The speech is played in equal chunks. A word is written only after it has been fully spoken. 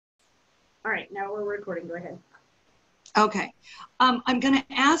All right, now we're recording. Go ahead. Okay. I'm going to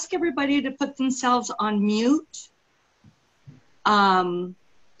ask everybody to put themselves on mute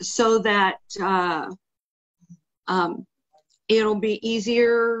so that it'll be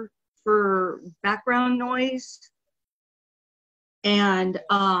easier for background noise. And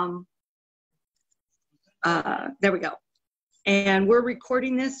there we go. And we're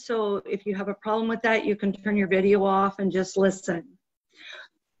recording this, so if you have a problem with that, you can turn your video off and just listen.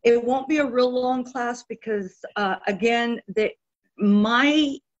 It won't be a real long class because, again,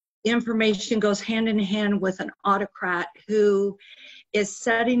 my information goes hand in hand with an autocrat who is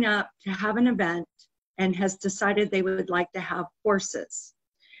setting up to have an event and has decided they would like to have horses.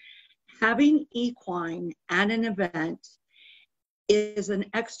 Having equine at an event is an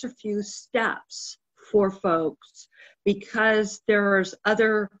extra few steps for folks because there's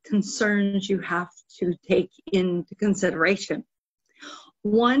other concerns you have to take into consideration.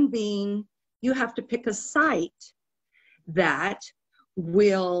 One being you have to pick a site that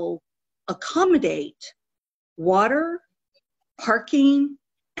will accommodate water, parking,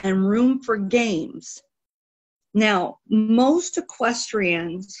 and room for games. Now, most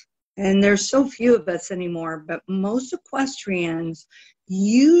equestrians, and there's so few of us anymore, but most equestrians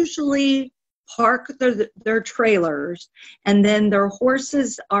usually park their trailers, and then their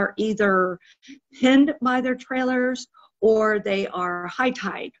horses are either pinned by their trailers or they are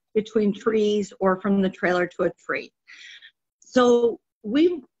high-tied between trees or from the trailer to a tree. So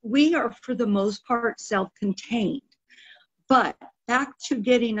we are, for the most part, self-contained. But back to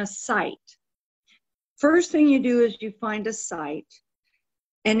getting a site. First thing you do is you find a site.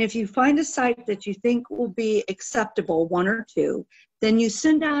 And if you find a site that you think will be acceptable, one or two, then you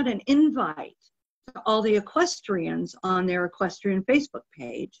send out an invite to all the equestrians on their equestrian Facebook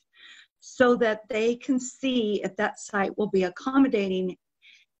page so that they can see if that site will be accommodating,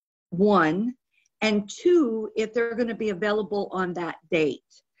 one, and two, if they're going to be available on that date.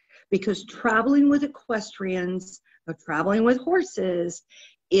 Because traveling with equestrians or traveling with horses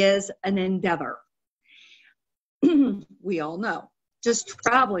is an endeavor. We all know. Just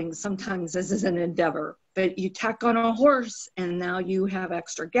traveling sometimes is an endeavor, but you tack on a horse and now you have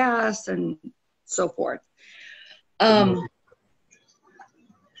extra gas and so forth. Until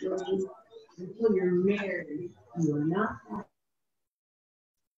you're married, you're not.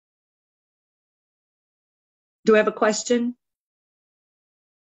 Do I have a question?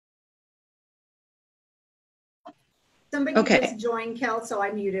 Somebody just joined, Kel, so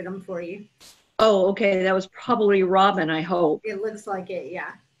I muted them for you. Oh, okay. That was probably Robin, I hope. It looks like it,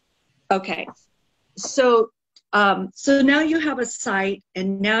 yeah. Okay. So now you have a site,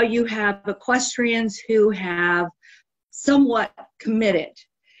 and now you have equestrians who have somewhat committed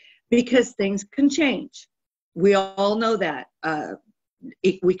because things can change. We all know that.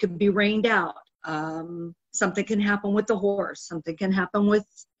 We could be rained out. Something can happen with the horse. Something can happen with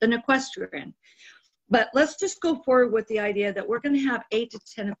an equestrian. But let's just go forward with the idea that we're going to have 8 to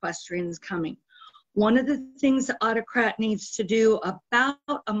 10 equestrians coming. One of the things the autocrat needs to do about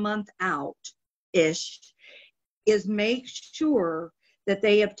a month out-ish is make sure that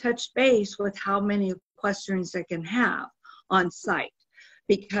they have touched base with how many equestrians they can have on site.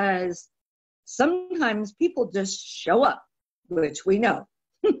 Because sometimes people just show up, which we know.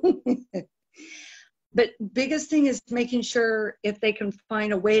 But biggest thing is making sure if they can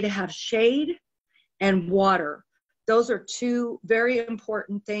find a way to have shade and water. Those are two very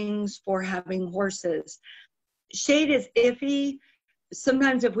important things for having horses. Shade is iffy.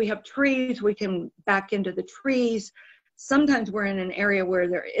 Sometimes if we have trees, we can back into the trees. Sometimes we're in an area where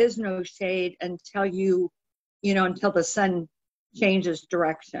there is no shade until until the sun changes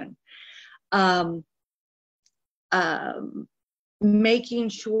direction. Making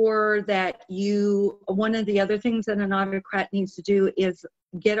sure that one of the other things that an autocrat needs to do is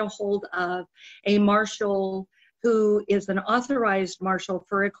get a hold of a marshal who is an authorized marshal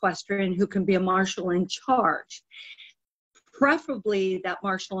for equestrian who can be a marshal in charge. Preferably that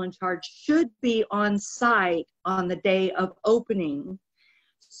marshal in charge should be on site on the day of opening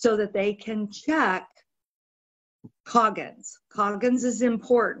so that they can check Coggins. Coggins is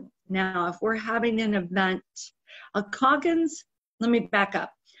important. Now, if we're having an event, a Coggins, let me back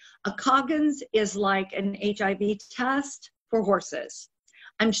up. A Coggins is like an HIV test for horses.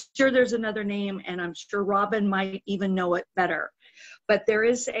 I'm sure there's another name, and I'm sure Robin might even know it better. But there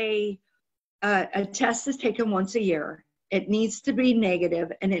is a test that's taken once a year. It needs to be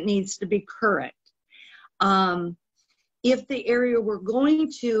negative, and it needs to be current. If the area we're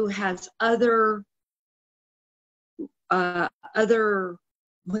going to has other,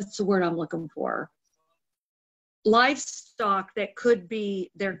 what's the word I'm looking for? livestock that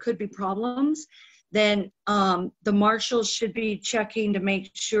there could be problems, then the marshals should be checking to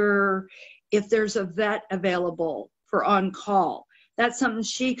make sure if there's a vet available for on-call. That's something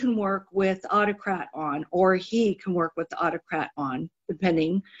she can work with Autocrat on, or he can work with the Autocrat on,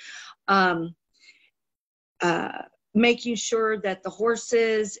 depending. Making sure that the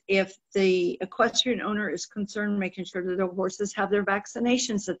horses, if the equestrian owner is concerned, making sure that the horses have their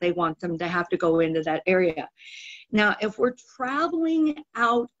vaccinations that they want them to have to go into that area. Now, if we're traveling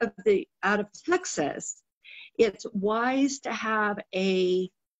out of Texas, it's wise to have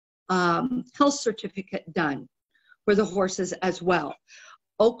a health certificate done for the horses as well.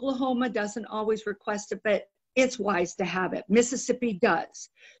 Oklahoma doesn't always request it, but it's wise to have it. Mississippi does.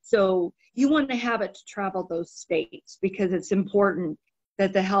 So you want to have it to travel those states because it's important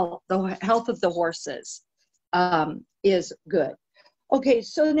that the health of the horses is good. Okay,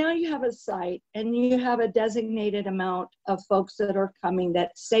 so now you have a site and you have a designated amount of folks that are coming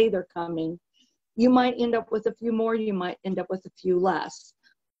that say they're coming. You might end up with a few more, you might end up with a few less.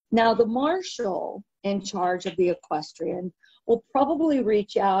 Now the marshal in charge of the equestrian will probably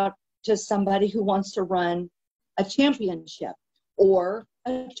reach out to somebody who wants to run a championship or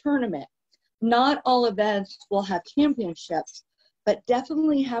a tournament. Not all events will have championships, but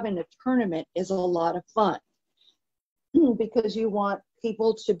definitely having a tournament is a lot of fun because you want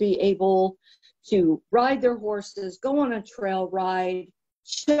people to be able to ride their horses, go on a trail ride,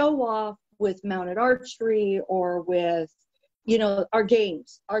 show off with mounted archery or with, you know, our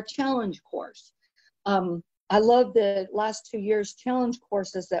games, our challenge course. I love the last 2 years challenge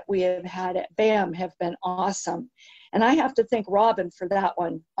courses that we have had at BAM have been awesome. And I have to thank Robin for that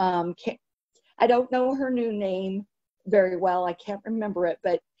one. I don't know her new name very well. I can't remember it,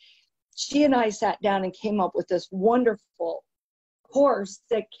 but she and I sat down and came up with this wonderful course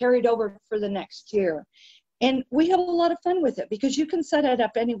that carried over for the next year. And we had a lot of fun with it because you can set it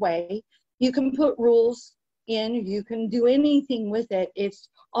up anyway. You can put rules in, you can do anything with it. It's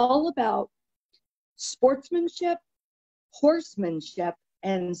all about sportsmanship, horsemanship,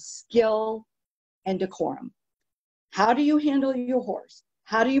 and skill and decorum. How do you handle your horse?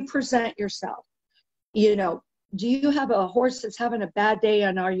 How do you present yourself? You know, do you have a horse that's having a bad day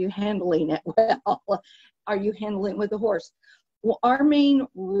and are you handling it well? Are you handling it with the horse? Well, our main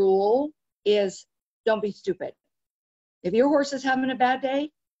rule is don't be stupid. If your horse is having a bad day,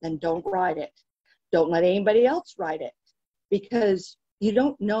 then don't ride it. Don't let anybody else ride it because you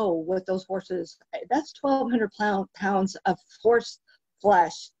don't know what those horses, that's 1,200 pounds of horse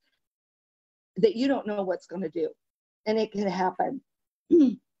flesh that you don't know what's going to do. And it can happen.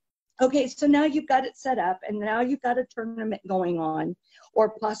 Okay, so now you've got it set up and now you've got a tournament going on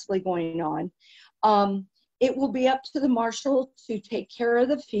or possibly going on. It will be up to the marshal to take care of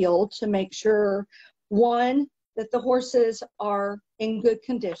the field to make sure, one, that the horses are in good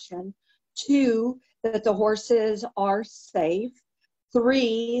condition, two, that the horses are safe,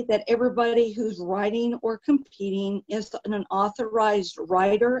 three, that everybody who's riding or competing is an authorized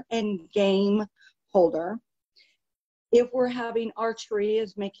rider and game holder. If we're having archery,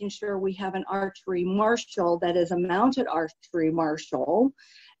 is making sure we have an archery marshal that is a mounted archery marshal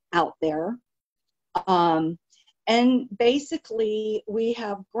out there. And basically, we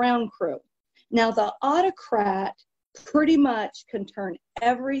have ground crew. Now, the autocrat pretty much can turn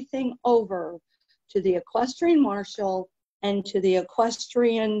everything over to the equestrian marshal and to the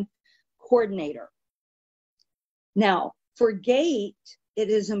equestrian coordinator. Now, for gate, it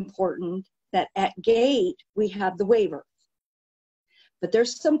is important that at gate, we have the waiver. But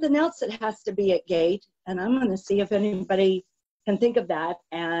there's something else that has to be at gate, and I'm going to see if anybody can think of that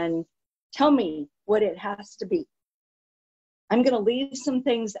and tell me what it has to be. I'm going to leave some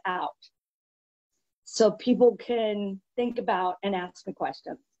things out so people can think about and ask me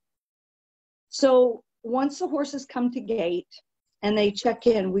questions. So once the horses come to gate and they check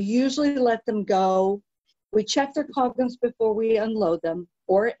in, we usually let them go. We check their cognizance before we unload them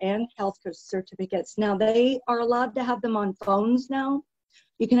and health certificates. Now they are allowed to have them on phones now.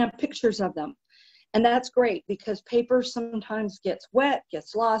 You can have pictures of them. And that's great because paper sometimes gets wet,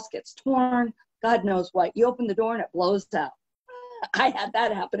 gets lost, gets torn, God knows what. You open the door and it blows out. I had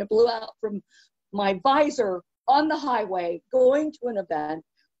that happen. It blew out from my visor on the highway going to an event.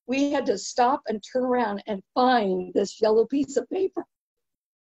 We had to stop and turn around and find this yellow piece of paper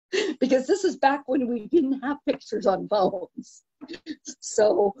because this is back when we didn't have pictures on phones.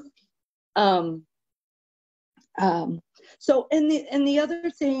 So, and the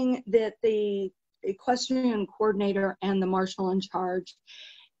other thing that the equestrian coordinator and the marshal in charge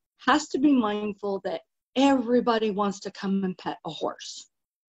has to be mindful that everybody wants to come and pet a horse.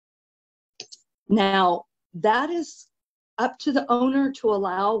 Now, that is up to the owner to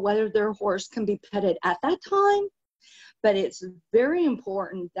allow whether their horse can be petted at that time. But it's very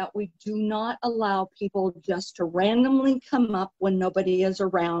important that we do not allow people just to randomly come up when nobody is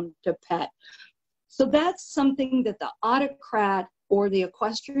around to pet. So that's something that the autocrat or the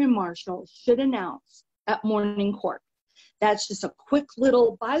equestrian marshal should announce at morning court. That's just a quick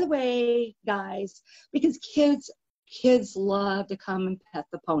little, by the way, guys, because kids love to come and pet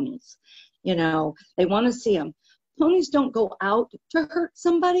the ponies. You know, they want to see them. Ponies don't go out to hurt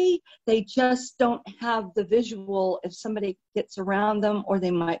somebody. They just don't have the visual if somebody gets around them, or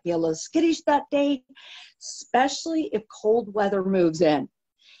they might be a little skittish that day, especially if cold weather moves in.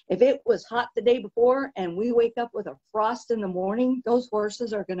 If it was hot the day before and we wake up with a frost in the morning, those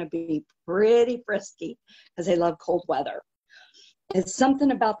horses are going to be pretty frisky because they love cold weather. It's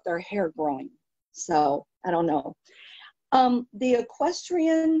something about their hair growing. So I don't know. The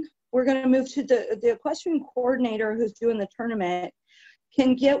equestrian, we're going to move to the equestrian coordinator who's doing the tournament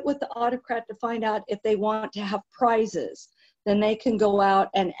can get with the autocrat to find out if they want to have prizes. Then they can go out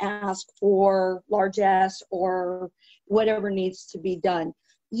and ask for largesse or whatever needs to be done.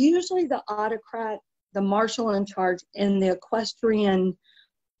 Usually the autocrat, the marshal in charge, and the equestrian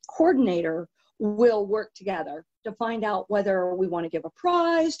coordinator will work together to find out whether we want to give a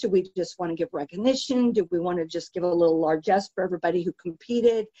prize, do we just want to give recognition, do we want to just give a little largesse for everybody who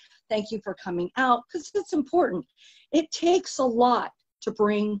competed, thank you for coming out, because it's important. It takes a lot to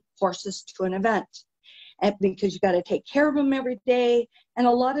bring horses to an event, and because you got to take care of them every day, and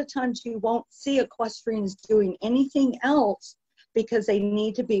a lot of times you won't see equestrians doing anything else because they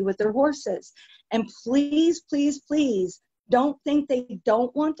need to be with their horses. And please, please, please, don't think they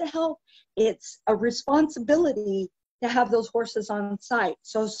don't want to help. It's a responsibility to have those horses on site.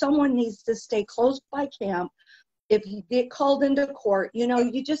 So someone needs to stay close by camp. If you get called into court, you know,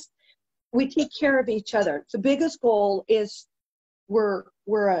 we take care of each other. The biggest goal is we're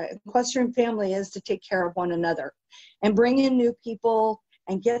an equestrian family is to take care of one another and bring in new people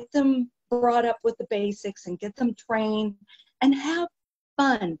and get them brought up with the basics and get them trained and have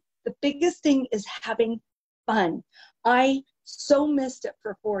fun. The biggest thing is having fun. I so missed it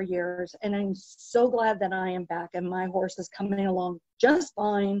for 4 years, and I'm so glad that I am back and my horse is coming along just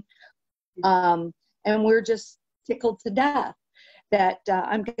fine. And we're just tickled to death that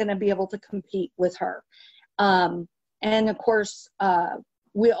I'm going to be able to compete with her. And of course,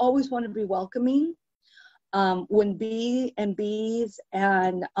 we always want to be welcoming. When B's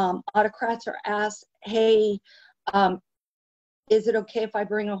and autocrats are asked, hey, is it okay if I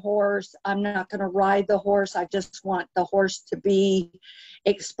bring a horse? I'm not going to ride the horse. I just want the horse to be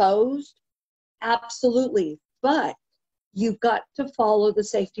exposed. Absolutely. But you've got to follow the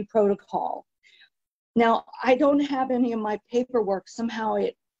safety protocol. Now, I don't have any of my paperwork. Somehow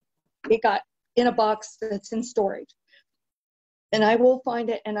it got in a box that's in storage. And I will find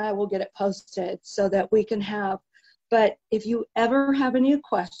it and I will get it posted so that we can have. But if you ever have any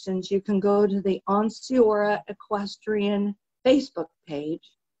questions, you can go to the Onsiora Equestrian Facebook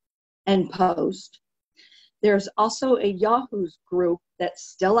page and post. There's also a Yahoo's group that's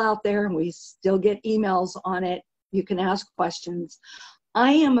still out there and we still get emails on it. You can ask questions.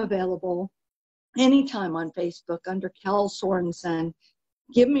 I am available anytime on Facebook under Cal Sorensen.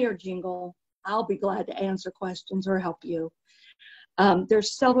 Give me your jingle. I'll be glad to answer questions or help you.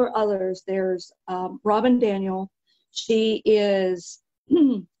 There's several others. There's Robin Daniel. She is,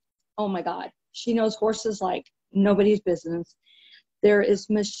 oh my God, she knows horses like nobody's business. There is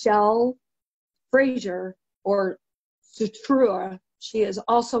Michelle Frazier, or Sutrua. She is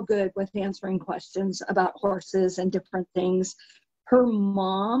also good with answering questions about horses and different things. Her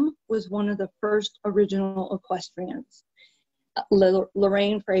mom was one of the first original equestrians,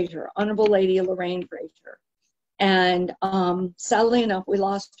 Lorraine Frazier, Honorable Lady Lorraine Frazier. And sadly enough, we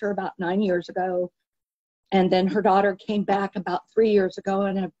lost her about 9 years ago. And then her daughter came back about 3 years ago,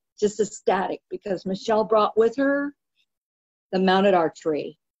 and I'm just ecstatic because Michelle brought with her the mounted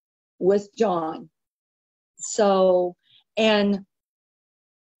archery with John. So, and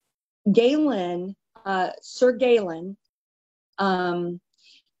Galen, Sir Galen,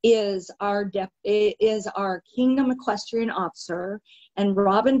 is our Kingdom Equestrian officer, and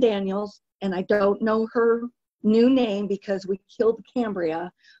Robin Daniels, and I don't know her new name because we killed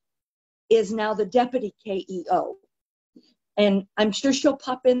Cambria, is now the deputy KEO. And I'm sure she'll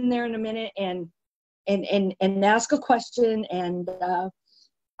pop in there in a minute and ask a question. And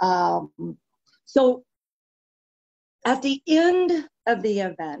so at the end of the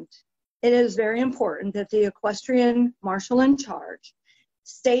event, it is very important that the equestrian marshal in charge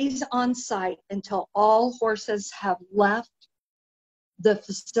stays on site until all horses have left the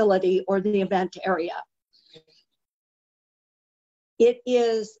facility or the event area. It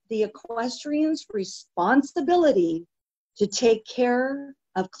is the equestrian's responsibility to take care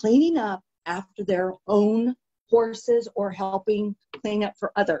of cleaning up after their own horses or helping clean up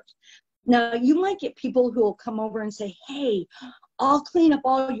for others. Now, you might get people who will come over and say, hey, I'll clean up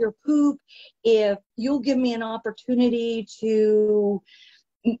all your poop if you'll give me an opportunity to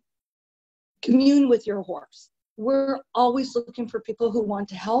commune with your horse. We're always looking for people who want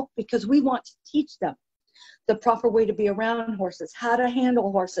to help because we want to teach them the proper way to be around horses, how to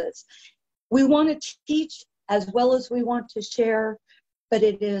handle horses. We want to teach as well as we want to share, but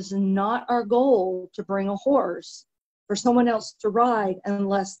it is not our goal to bring a horse for someone else to ride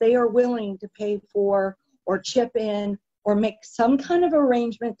unless they are willing to pay for or chip in or make some kind of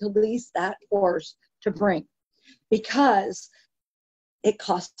arrangement to lease that horse to bring, because it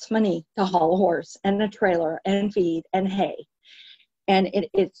costs money to haul a horse and a trailer and feed and hay. And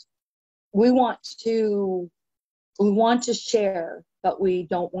we want to share, but we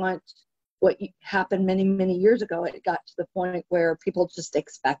don't want what happened many, many years ago. It got to the point where people just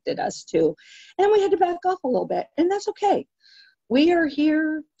expected us to, and we had to back off a little bit, and that's okay. We are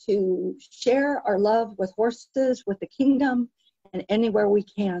here to share our love with horses, with the kingdom, and anywhere we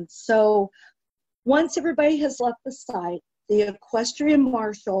can. So once everybody has left the site, the equestrian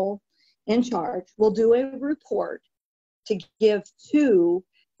marshal in charge will do a report to give to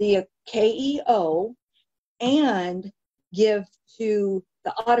the KEO and give to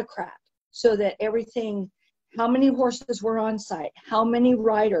the autocrat, so that everything, how many horses were on site, how many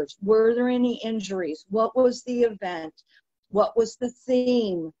riders, were there any injuries, what was the event, what was the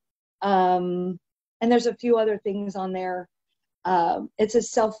theme, and there's a few other things on there. It's a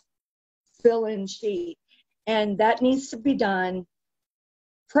self-fill-in sheet, and that needs to be done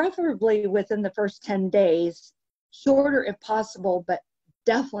preferably within the first 10 days, shorter if possible, but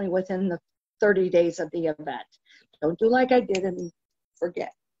definitely within the 30 days of the event. Don't do like I did and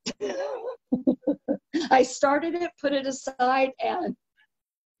forget. I started it, put it aside, and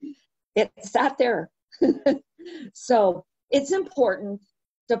it sat there. So it's important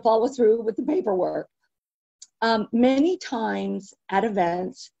to follow through with the paperwork. Many times at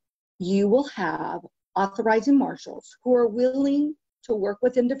events, you will have authorizing marshals who are willing to work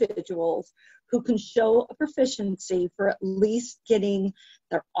with individuals who can show a proficiency for at least getting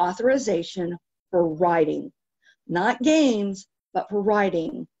their authorization for riding. Not games, but for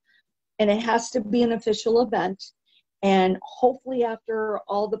riding. And it has to be an official event. And hopefully after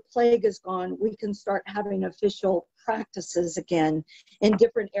all the plague is gone, we can start having official practices again in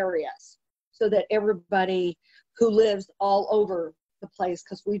different areas, so that everybody who lives all over the place,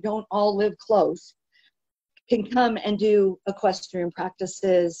 because we don't all live close, can come and do equestrian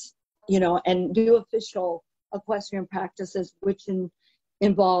practices, you know, and do official equestrian practices, which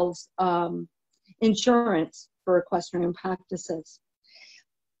involves insurance for equestrian practices.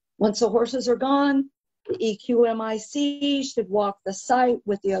 Once the horses are gone, the EQMIC should walk the site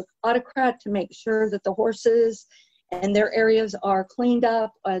with the autocrat to make sure that the horses and their areas are cleaned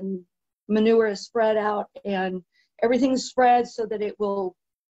up and manure is spread out and everything's spread so that it will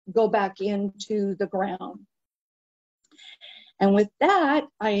go back into the ground. And with that,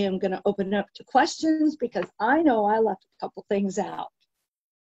 I am going to open up to questions because I know I left a couple things out.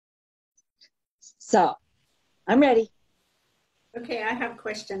 So I'm ready. Okay, I have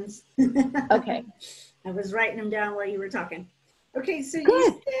questions. Okay. I was writing them down while you were talking. Okay, so Good.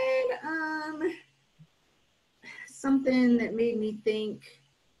 you said something that made me think,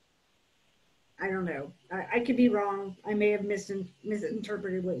 I don't know, I could be wrong. I may have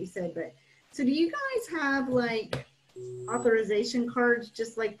misinterpreted what you said, but so do you guys have like authorization cards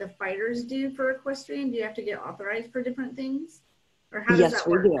just like the fighters do for equestrian? Do you have to get authorized for different things? Or how does that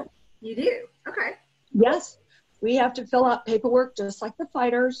work? Yes, we do. You do? Okay. Yes, we have to fill out paperwork just like the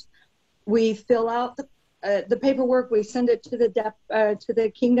fighters. We fill out the paperwork, we send it to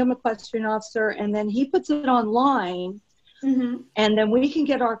the Kingdom Equestrian Officer, and then he puts it online. Mm-hmm. And then we can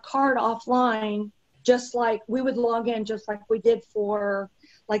get our card offline, just like we would log in, just like we did for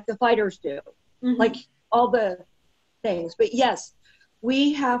like the fighters do, mm-hmm. like all the things. But yes,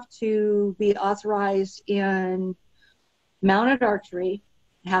 we have to be authorized in mounted archery.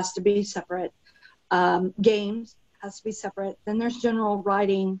 It has to be separate. Games has to be separate. Then there's general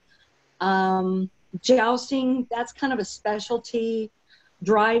riding. Jousting, that's kind of a specialty.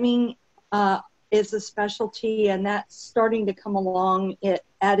 Driving is a specialty, and that's starting to come along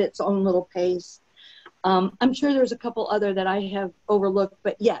at its own little pace. I'm sure there's a couple other that I have overlooked,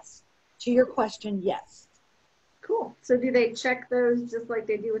 but yes, to your question, yes. Cool. So do they check those just like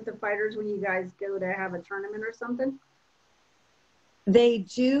they do with the fighters when you guys go to have a tournament or something? They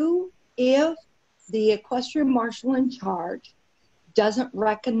do if the equestrian marshal in charge doesn't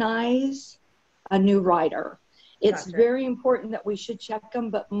recognize a new rider. It's Gotcha. very important that we should check them,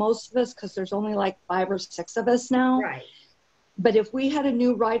 but most of us, because there's only like 5 or 6 of us now. Right. But if we had a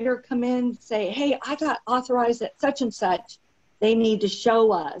new rider come in, say, hey, I got authorized at such and such, they need to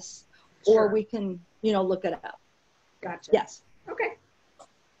show us, Sure. or we can, you know, look it up. Gotcha. Yes. Okay.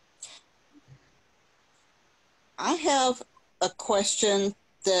 I have a question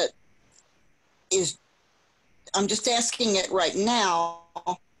that is, I'm just asking it right now.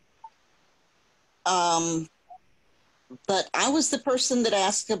 But I was the person that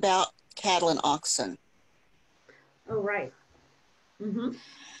asked about cattle and oxen. Oh, right. Mm-hmm.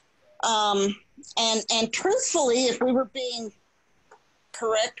 And truthfully, if we were being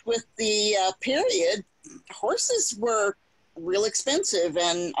correct with the period, horses were real expensive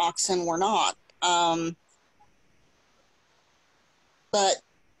and oxen were not. But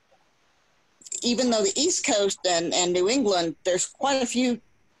even though the East Coast and New England, there's quite a few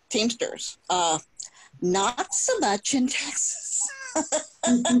Teamsters. Not so much in Texas.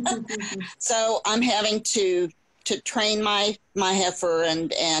 So I'm having to train my heifer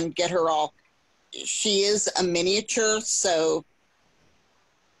and get her all. She is a miniature, so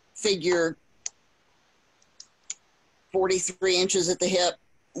figure 43 inches at the hip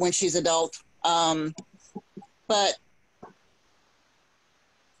when she's adult. But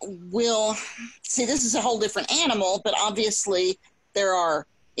we'll see, this is a whole different animal, but obviously there are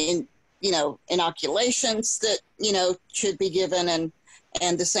inoculations that, should be given, and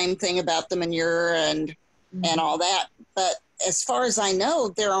the same thing about the manure and all that. But as far as I know,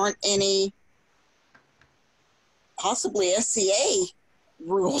 there aren't any possibly SCA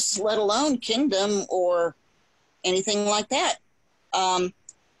rules, let alone Kingdom or anything like that. I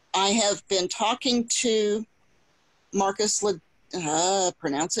have been talking to Marcus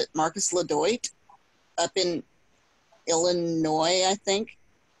Ledoit up in Illinois, I think.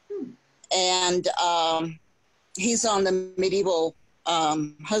 And he's on the medieval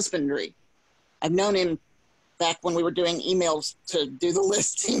husbandry. I've known him back when we were doing emails to do the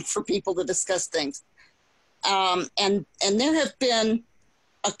listing for people to discuss things. And there have been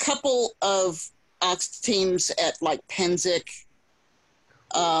a couple of ox teams at like Penzic,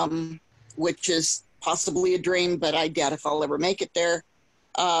 which is possibly a dream, but I doubt if I'll ever make it there.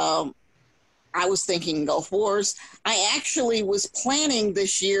 I was thinking Gulf Wars. I actually was planning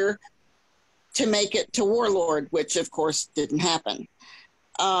this year to make it to Warlord, which of course didn't happen.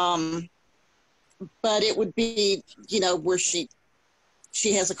 But it would be, where she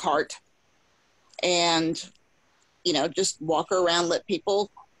has a cart and, just walk her around, let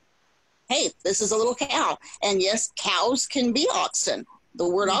people, hey, this is a little cow. And yes, cows can be oxen. The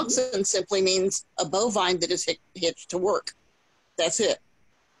word oxen simply means a bovine that is hitched to work. That's it.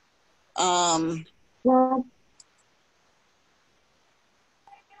 Well,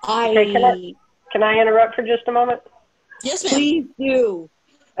 Okay, can I interrupt for just a moment? Yes, ma'am. Please do.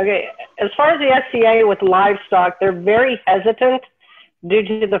 Okay, as far as the SCA with livestock, they're very hesitant due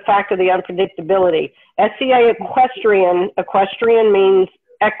to the fact of the unpredictability. SCA equestrian means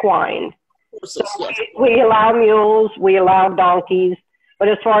equine. Horses, yes. We allow mules, we allow donkeys, but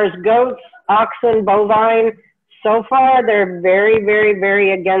as far as goats, oxen, bovine, so far they're very, very,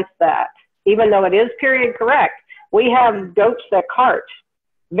 very against that. Even though it is period correct, we have goats that cart,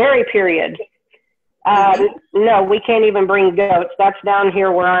 very period. No, we can't even bring goats. That's down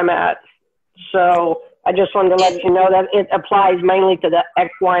here where I'm at. So I just wanted to let you know that it applies mainly to the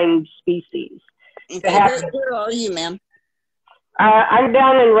equine species. Okay, where are you, ma'am? I'm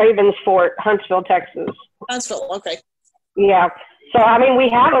down in Ravensfort, Huntsville, Texas. Huntsville, okay. Yeah. So, I mean, we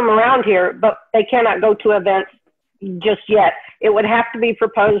have them around here, but they cannot go to events just yet. It would have to be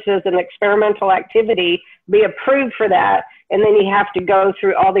proposed as an experimental activity, be approved for that, and then you have to go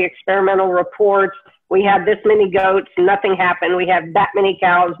through all the experimental reports. We had this many goats, nothing happened. We had that many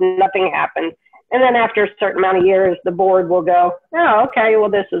cows, nothing happened. And then after a certain amount of years, the board will go, oh, okay, well,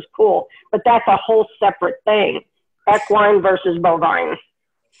 this is cool. But that's a whole separate thing, equine versus bovine.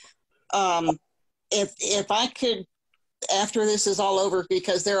 If I could, after this is all over,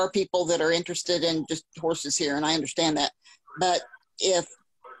 because there are people that are interested in just horses here, and I understand that. But if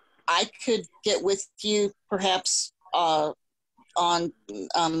I could get with you, perhaps on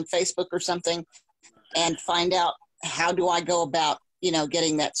Facebook or something, and find out how do I go about,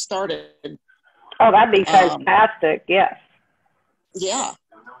 getting that started. Oh, that'd be fantastic. Yes. Yeah.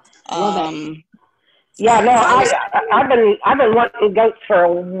 Yeah, no, I've been wanting goats for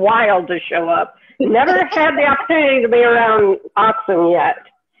a while to show up. Never had the opportunity to be around oxen yet.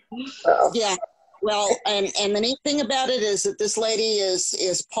 So. Yeah. Well, and the neat thing about it is that this lady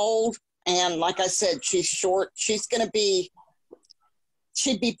is polled, and like I said, she's short. She's going to be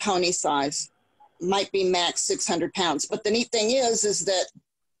she'd be pony size, might be max 600 pounds. But the neat thing is that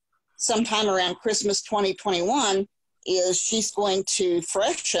sometime around Christmas 2021 is she's going to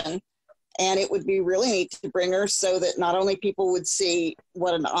freshen, and it would be really neat to bring her so that not only people would see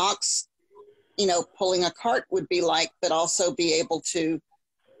what an ox, you know, pulling a cart would be like, but also be able to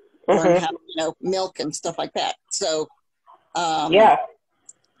learn how to, you know, milk and stuff like that. So Yeah.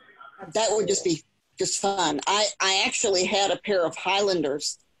 that would just be just fun. I actually had a pair of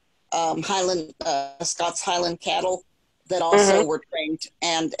Highlanders, Scots Highland cattle that also were trained,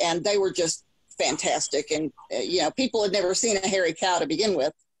 and they were just fantastic. And you know, people had never seen a hairy cow to begin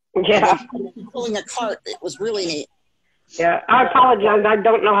with. Yeah. Pulling a cart, it was really neat. Yeah. I apologize. I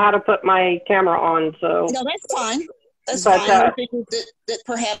don't know how to put my camera on, so. No, that's fine. That's But, fine. I figured that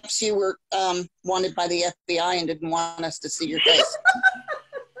perhaps you were wanted by the FBI and didn't want us to see your face.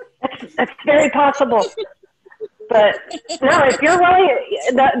 That's very possible. But no, if you're willing,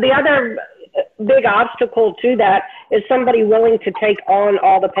 the other big obstacle to that is somebody willing to take on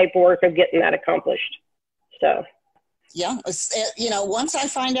all the paperwork of getting that accomplished. So. Yeah, you know, once I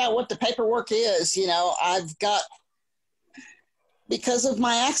find out what the paperwork is, you know, I've got, because of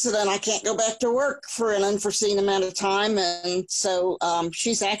my accident, I can't go back to work for an unforeseen amount of time. And so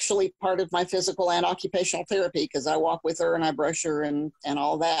she's actually part of my physical and occupational therapy because I walk with her and I brush her and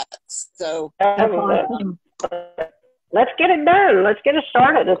all that. So let's get it done. Let's get it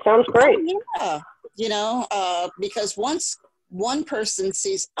started. It sounds great. Yeah, you know, because once one person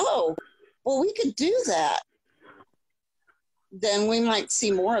sees, oh, well, we could do that, then we might see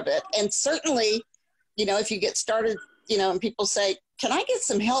more of it. And certainly, you know, if you get started, you know, and people say, can I get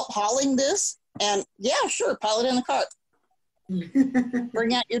some help hauling this? And yeah, sure, pile it in the cart.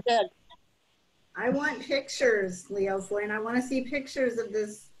 Bring out your bed. I want pictures, Leo's Lane. I want to see pictures of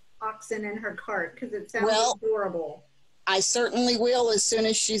this oxen in her cart because it sounds adorable. I certainly will as soon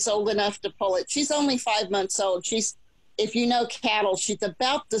as she's old enough to pull it. She's only 5 months old. She's, if you know cattle, she's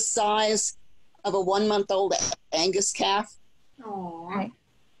about the size of a 1-month-old Angus calf. Aww.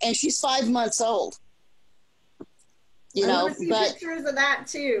 And she's 5 months old. You know, I want to see pictures of that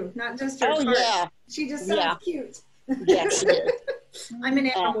too, not just her cart. Yeah. She just sounds cute. Yeah, she did. I'm an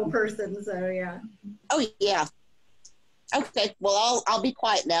animal person, so yeah. Oh yeah. Okay, well I'll be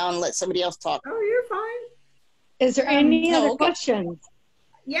quiet now and let somebody else talk. Oh, you're fine. Is there any other questions?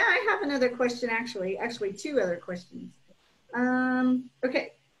 Yeah, I have another question actually 2 other questions.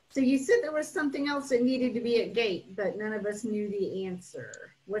 Okay, so you said there was something else that needed to be at gate, but none of us knew the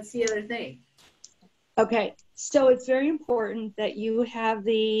answer. What's the other thing? Okay, so it's very important that you have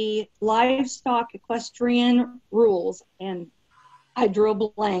the livestock equestrian rules, and I drew a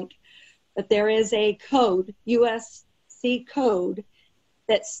blank, but there is a code, USC code,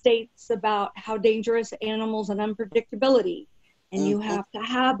 that states about how dangerous animals and unpredictability. And you have to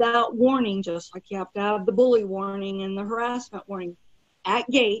have that warning, just like you have to have the bully warning and the harassment warning at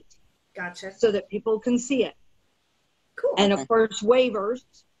gate. Gotcha. So that people can see it. Cool. And of course, waivers.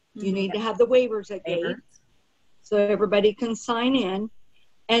 You need to have the waivers at gate so everybody can sign in.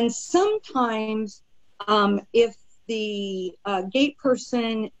 And sometimes if the gate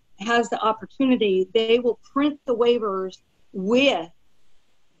person has the opportunity, they will print the waivers with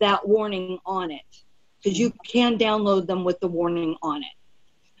that warning on it, because you can download them with the warning on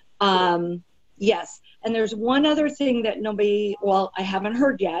it. Yes, and there's one other thing that I haven't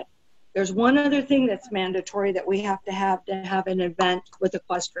heard yet. There's one other thing that's mandatory that we have to have an event with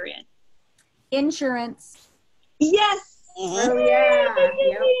equestrian. Insurance. Yes. Oh yeah.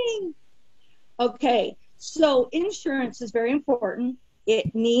 Yep. Okay, so insurance is very important.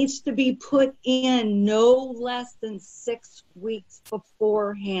 It needs to be put in no less than 6 weeks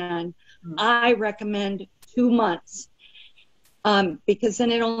beforehand. I recommend 2 months because then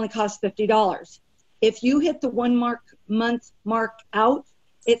it only costs $50. If you hit the 1 month mark out,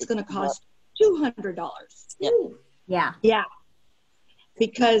 it's going to cost $200. Yep. Yeah. Yeah.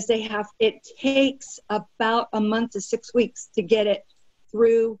 Because it takes about a month to 6 weeks to get it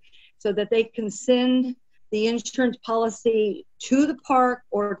through so that they can send the insurance policy to the park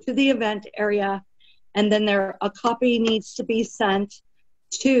or to the event area. And then a copy needs to be sent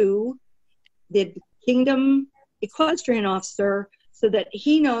to the Kingdom Equestrian Officer so that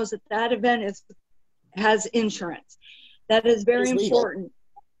he knows that that event has insurance. That is very important.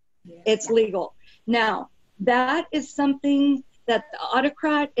 It's legal. Now, that is something that the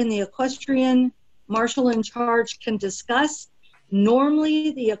autocrat and the equestrian marshal in charge can discuss.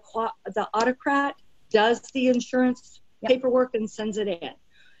 Normally, the autocrat does the insurance paperwork and sends it in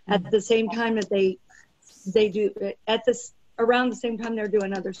at the same time that they do around the same time they're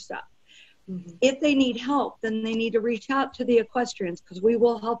doing other stuff. If they need help, then they need to reach out to the equestrians because we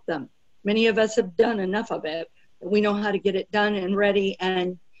will help them. Many of us have done enough of it that we know how to get it done and ready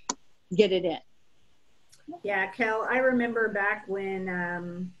and get it in. Yeah, Kel, I remember back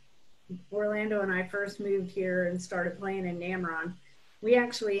when Orlando and I first moved here and started playing in Namron. We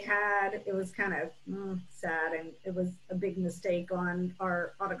actually had, it was kind of sad, and it was a big mistake on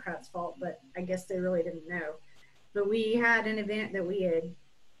our autocrat's fault, but I guess they really didn't know. But we had an event that we had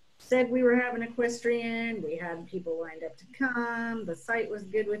said we were having equestrian. We had people lined up to come. The site was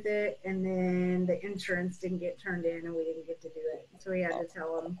good with it. And then the insurance didn't get turned in and we didn't get to do it. So we had to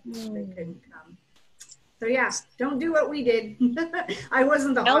tell them they couldn't come. So yeah, don't do what we did. I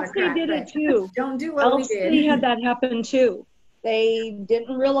wasn't the autocrat. Elsie did it too. Don't do what we did. Elsie had that happen too. They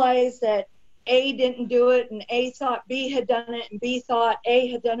didn't realize that A didn't do it, and A thought B had done it, and B thought A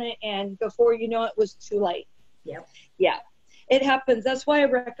had done it, and before you know it was too late. Yep. Yeah, it happens. That's why I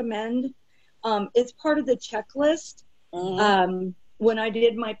recommend, it's part of the checklist. When I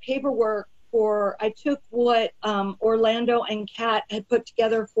did my paperwork I took what Orlando and Kat had put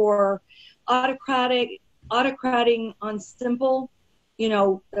together for autocrating on simple, you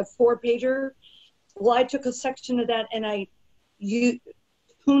know, the 4-pager. Well, I took a section of that and you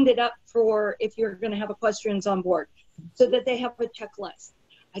tuned it up for if you're going to have equestrians on board so that they have a checklist.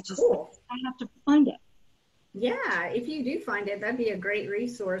 I have to find it. Yeah, if you do find it, that'd be a great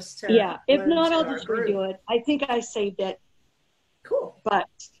resource to. Yeah, if not, I'll just redo it. I think I saved it. Cool. But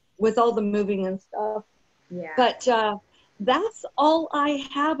with all the moving and stuff. Yeah. But that's all I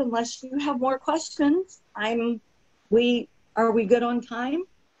have unless you have more questions. Are we good on time?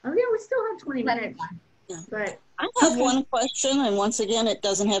 Oh yeah, we still have 20 minutes. Yeah. But I have one question, and once again, it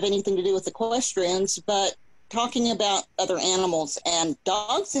doesn't have anything to do with equestrians, but talking about other animals, and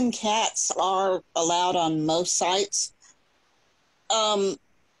dogs and cats are allowed on most sites.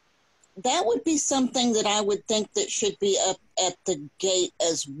 That would be something that I would think that should be up at the gate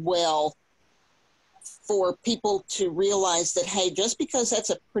as well, for people to realize that, hey, just because that's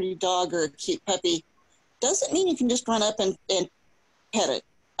a pretty dog or a cute puppy doesn't mean you can just run up and pet it.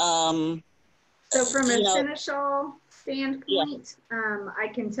 so from a seneschal standpoint, I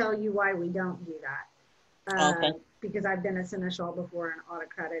can tell you why we don't do that. Okay. Because I've been a seneschal before and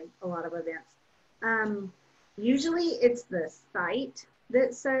autocrated a lot of events. Usually it's the site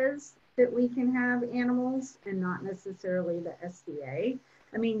that says that we can have animals and not necessarily the SCA.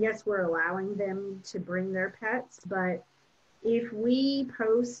 I mean, yes, we're allowing them to bring their pets, but if we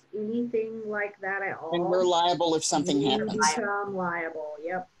post anything like that at all, And we're liable if something happens. We become liable.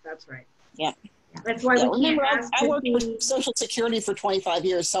 Yep, that's right. Yeah. That's why we can't remember, ask I worked to for see. Social Security for 25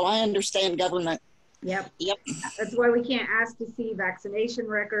 years, so I understand government. Yep. Yep. That's why we can't ask to see vaccination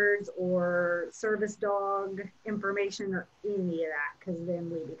records or service dog information or any of that, because then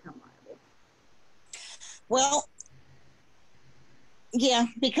we become liable. Well, yeah,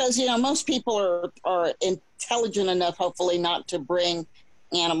 because, you know, most people are intelligent enough, hopefully, not to bring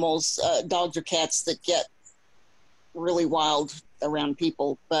animals, dogs or cats that get really wild around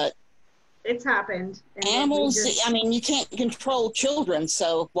people. But it's happened. And animals, I mean, you can't control children,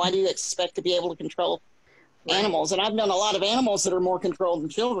 so why do you expect to be able to control animals? And I've known a lot of animals that are more controlled than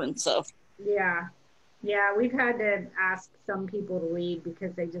children, so. Yeah. Yeah, we've had to ask some people to leave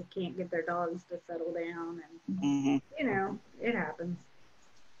because they just can't get their dogs to settle down. And, you know, it happens.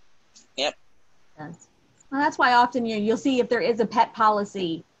 Yep. Well, that's why often you'll see if there is a pet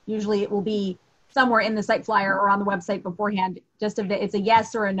policy, usually it will be somewhere in the site flyer or on the website beforehand, just if it's a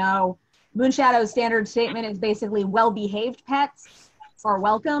yes or a no. Moonshadow's standard statement is basically well-behaved pets are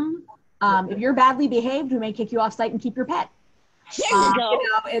welcome. If you're badly behaved, we may kick you off site and keep your pet. There you go.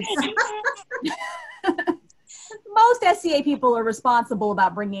 It's most SCA people are responsible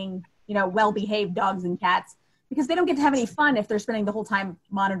about bringing, well-behaved dogs and cats because they don't get to have any fun if they're spending the whole time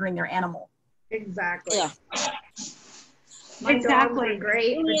monitoring their animal. Exactly. Yeah. My dogs are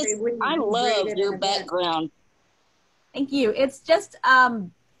great, but they wouldn't I be love great your at an event. background. Thank you. It's just,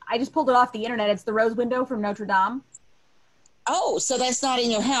 I just pulled it off the internet. It's the Rose Window from Notre Dame. Oh, so that's not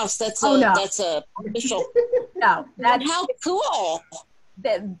in your house. That's no. That's a official. No, that's How cool.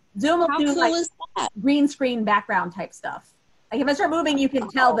 Zoom will How do cool like is that? green screen background type stuff. Like if I start moving, you can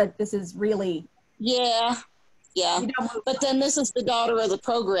tell that this is really. Yeah. Yeah. You don't move. But then this is the daughter of the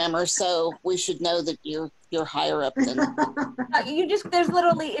programmer, so we should know that you're higher up than. There's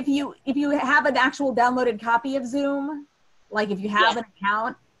literally if you have an actual downloaded copy of Zoom, like if you have an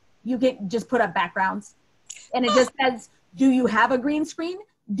account, you can just put up backgrounds, and it just says, do you have a green screen?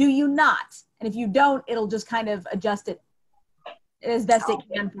 Do you not? And if you don't, it'll just kind of adjust it as best it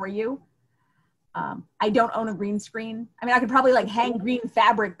can for you. I don't own a green screen. I mean, I could probably like hang green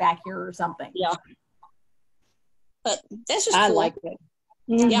fabric back here or something. Yeah. But that's just I cool. like it.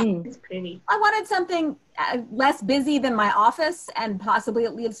 Yeah. Mhm. It's pretty. I wanted something less busy than my office and possibly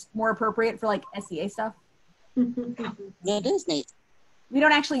at least more appropriate for like SEA stuff. That is neat. We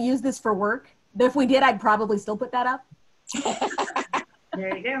don't actually use this for work, but if we did, I'd probably still put that up.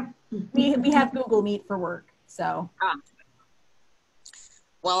 There you go. We have Google Meet for work, so.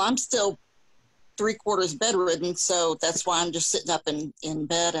 Well, I'm still 3/4 bedridden, so that's why I'm just sitting up in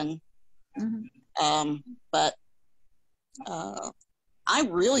bed. And but I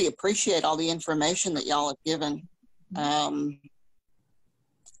really appreciate all the information that y'all have given,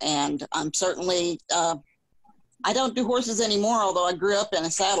 and I'm certainly I don't do horses anymore, although I grew up in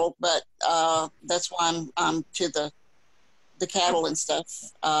a saddle. But that's why I'm to the cattle and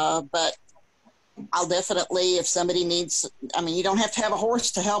stuff. But I'll definitely, if somebody needs, I mean, you don't have to have a horse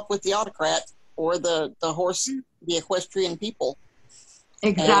to help with the autocrat or the horse, the equestrian people.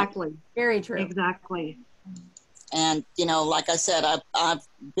 Exactly. Very true. Exactly. And, you know, like I said, I've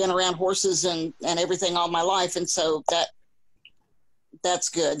been around horses and everything all my life. And so that's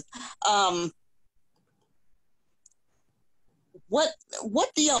good. What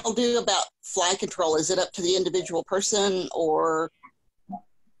do y'all do about fly control? Is it up to the individual person, or?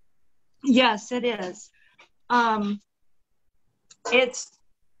 Yes, it is. It's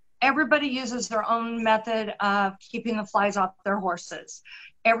everybody uses their own method of keeping the flies off their horses.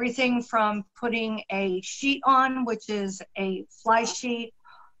 Everything from putting a sheet on, which is a fly sheet,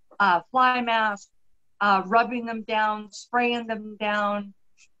 fly mask, rubbing them down, spraying them down.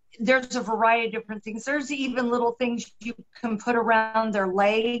 There's a variety of different things. There's even little things you can put around their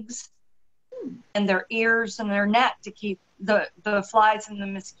legs and their ears and their neck to keep the flies and the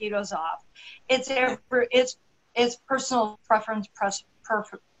mosquitoes off. It's personal preference,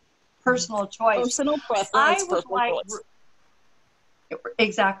 personal choice. Personal preference, personal choice.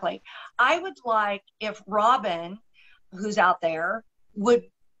 Exactly. I would like if Robin, who's out there, would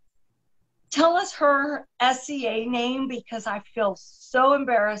tell us her SCA name, because I feel so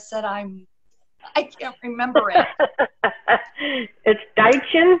embarrassed that I can't remember it. It's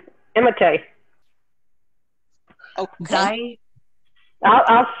Daichin Imite. Okay.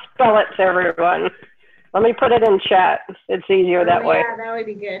 I'll spell it to everyone. Let me put it in chat. It's easier that way. Yeah, that would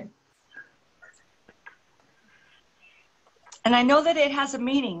be good. And I know that it has a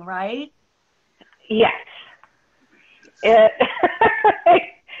meaning, right? Yes.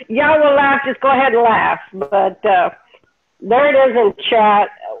 Y'all will laugh. Just go ahead and laugh. But there it is in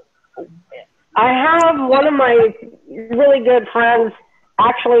chat. I have one of my really good friends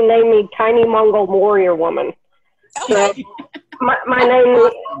actually named me Tiny Mongol Warrior Woman. Okay. So my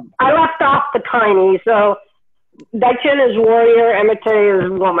name, I left off the tiny. So Daichin is warrior, Imite is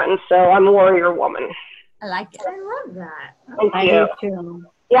woman. So I'm Warrior Woman. I like it. I love that. Thank I you. do too.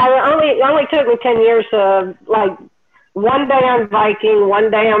 Yeah, it only took me 10 years to, like, one day I'm Viking, one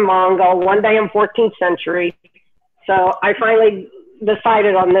day I'm Mongol, one day I'm 14th century. So I finally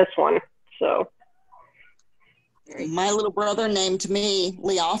decided on this one. So My little brother named me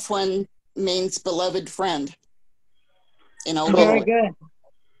Leofwin, means beloved friend. In Old Very English. good.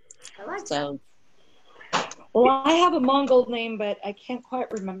 I like that. So Well, I have a Mongol name, but I can't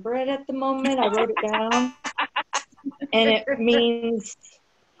quite remember it at the moment. I wrote it down. And it means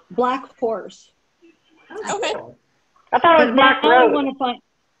black horse. Oh, Okay. cool. I thought it was Black Rose.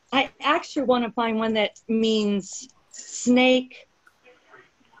 I actually want to find one that means snake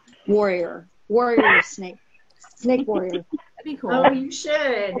warrior. Warrior snake. Snake warrior. That'd be cool. Oh, you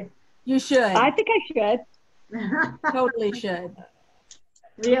should. You should. I think I should. Totally should.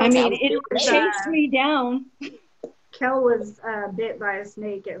 I mean, it chased me down. Kel was bit by a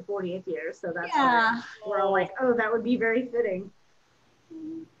snake at 40th year, so that's why we're all like, oh, that would be very fitting.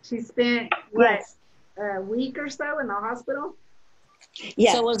 She spent, a week or so in the hospital?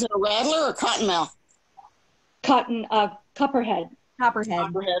 Yeah. So was it a rattler or cottonmouth? Copperhead. Copperhead.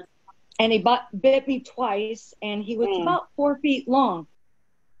 And he bit me twice, and he was about 4 feet long.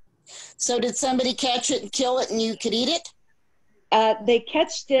 So did somebody catch it and kill it and you could eat it? They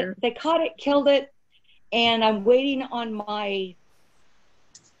caught it, killed it, and I'm waiting on my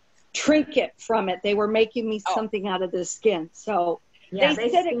trinket from it. They were making me something out of the skin. So Yeah, they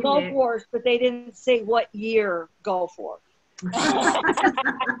said it Gulf Wars, but they didn't say what year Gulf War. No.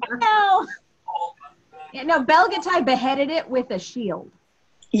 Yeah, no, Belgatai beheaded it with a shield.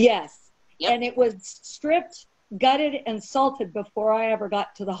 Yes. Yep. And it was stripped, gutted, and salted before I ever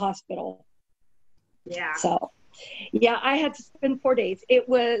got to the hospital. Yeah. So, yeah, I had to spend 4 days.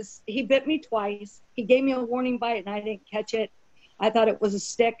 He bit me twice. He gave me a warning bite, and I didn't catch it. I thought it was a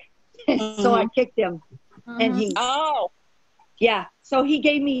stick. So I kicked him. And he, Oh, yeah. So he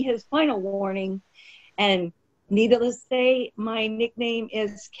gave me his final warning. And needless to say, my nickname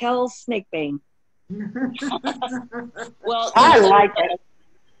is Kel Snakebane. well, I like it.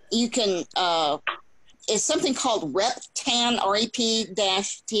 you can, it's something called REPTAN,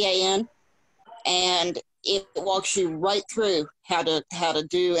 REP-TAN, and it walks you right through how to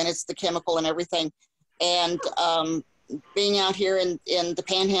do, and it's the chemical and everything. And being out here in the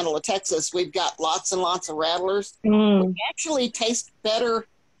panhandle of Texas, we've got lots and lots of rattlers. They actually taste better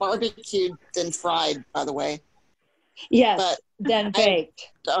barbecued than fried, by the way. Yes, But than baked.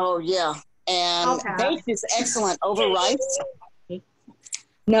 Oh, yeah. And baked is excellent over rice.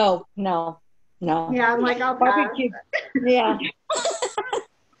 No. Yeah, I'm like, I'll pass. Barbecue. Yeah.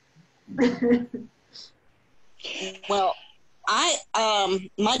 Well,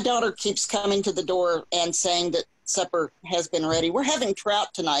 my daughter keeps coming to the door and saying that supper has been ready. We're having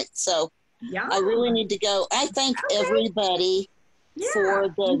trout tonight, so Yeah. I really need to go. I thank everybody for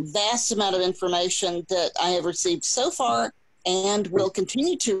the vast amount of information that I have received so far and will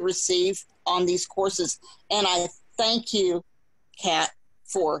continue to receive on these courses. And I thank you, Kat,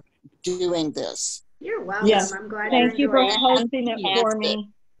 for doing this. You're welcome. Yes. I'm glad Thank you for enjoying hosting it for me.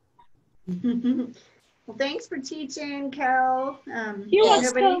 it. Well, thanks for teaching, Kel. You're if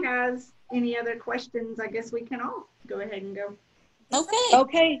nobody welcome. has any other questions, I guess we can all go ahead and go. Okay.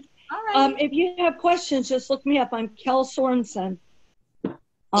 Okay. All right. If you have questions, just look me up. I'm Kel Sorensen Yes,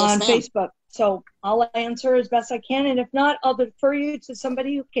 on ma'am. Facebook. So I'll answer as best I can. And if not, I'll defer you to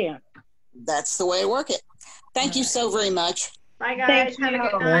somebody who can. That's the way to work it. Thank you so very much. Bye, guys. Thank Have a you.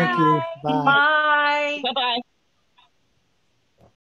 good night. Thank you. Bye. Bye. Bye-bye.